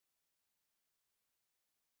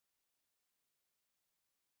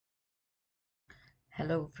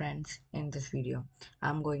Hello friends, in this video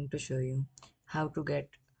I'm going to show you how to get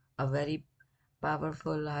a very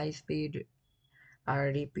powerful high-speed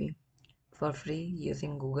RDP for free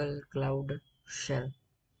using Google Cloud Shell.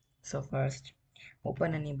 So first,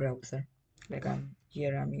 open any browser, like I'm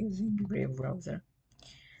using Brave browser.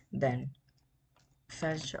 Then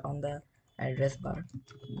search on the address bar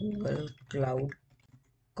Google Cloud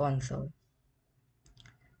Console.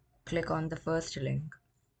 Click on the first link,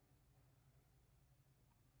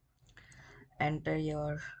 enter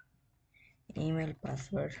your email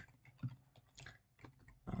password,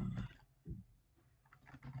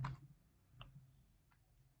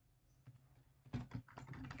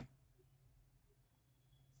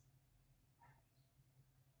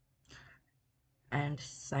 and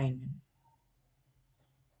sign in.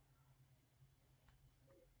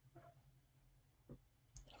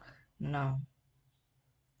 Now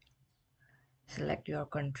select your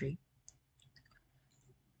country,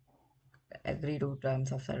 agree to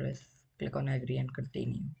terms of service, click on agree and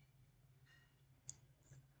continue.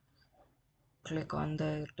 Click on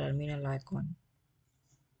the terminal icon.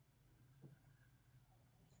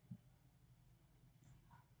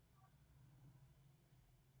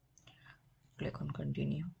 Click on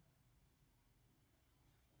continue.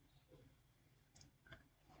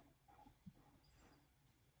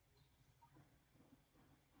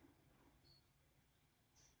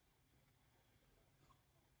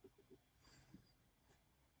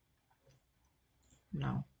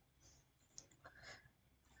 Now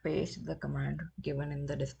paste the command given in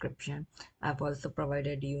the description. I've also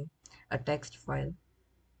provided you a text file.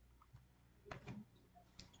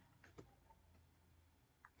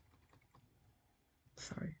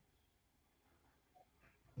 Sorry.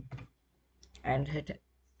 And hit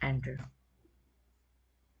enter.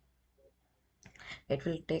 It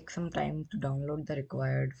will take some time to download the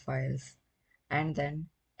required files and then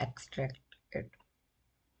extract it.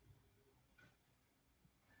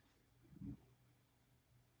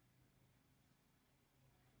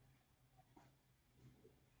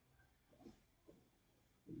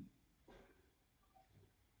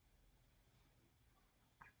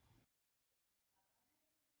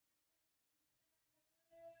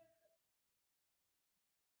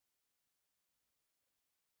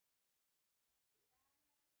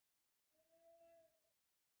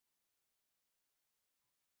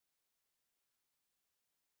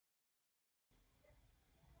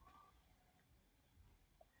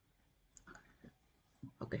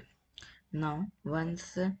 Okay. Now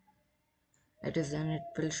once it is done, it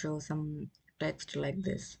will show some text like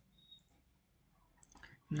this.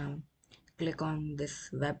 Now click on this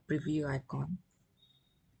web preview icon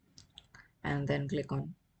and then click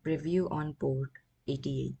on preview on port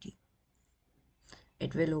 8080.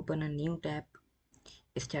 It will open a new tab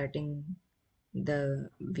starting the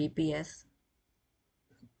VPS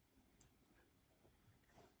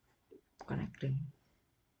connecting,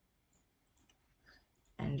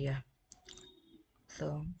 and yeah,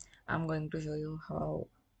 so I'm going to show you how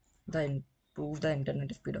the improve the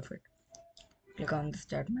internet speed of it. Click on the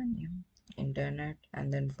start menu, internet,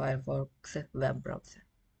 and then Firefox web browser.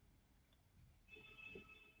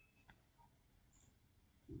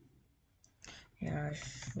 Here I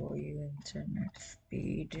show you internet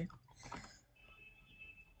speed.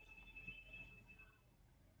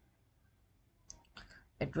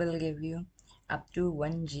 It will give you up to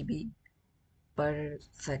 1 GB per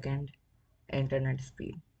second internet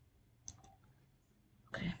speed.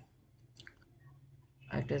 Okay,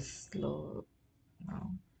 it is slow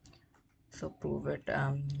now, so prove it.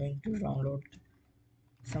 I'm going to download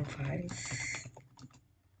some files.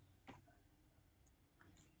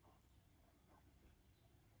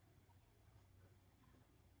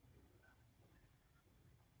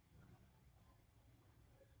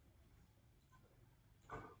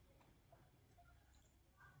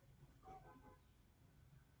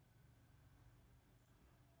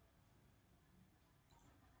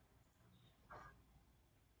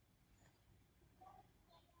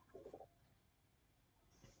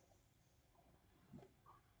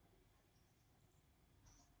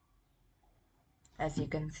 As you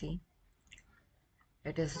can see,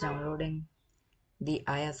 it is downloading the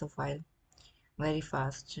ISO file very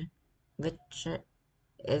fast, which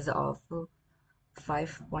is of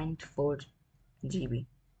 5.4 GB.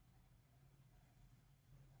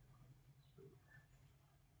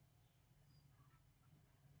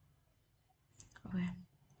 Okay.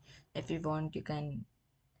 If you want, you can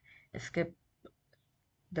skip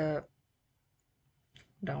the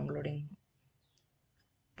downloading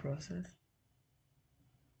process.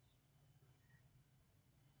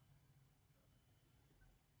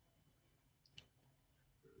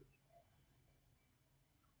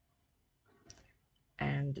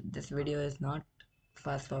 and this video is not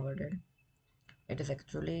fast forwarded. It is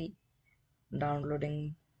actually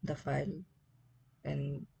downloading the file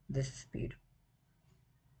in this speed.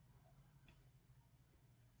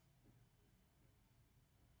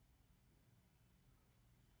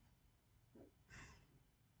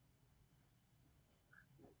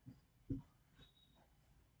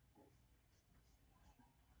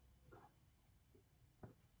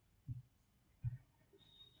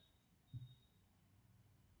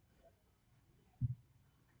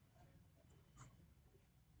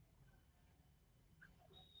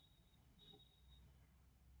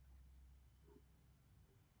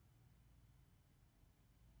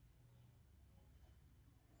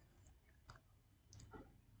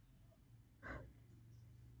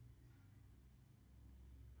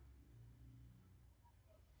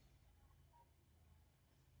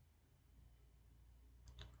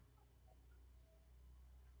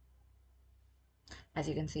 As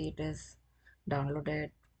you can see, it is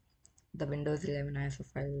downloaded the Windows 11 ISO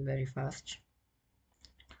file very fast.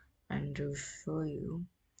 And to show you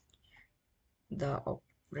the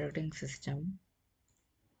operating system,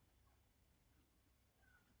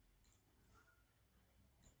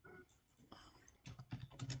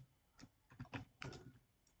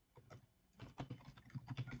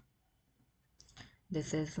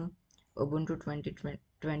 this is Ubuntu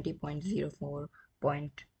 20.04.2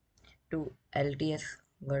 LTS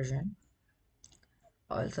version,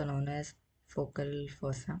 also known as Focal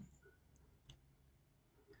Fossa.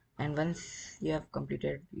 And once you have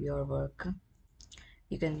completed your work,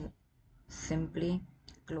 you can simply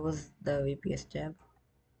close the VPS tab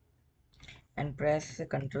and press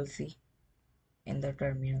Ctrl C in the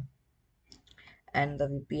terminal, and the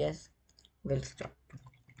VPS will stop.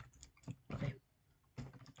 Okay.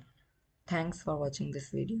 Thanks for watching this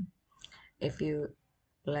video. If you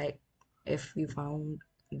like, if you found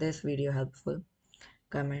this video helpful,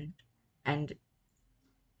 comment and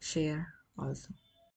share also.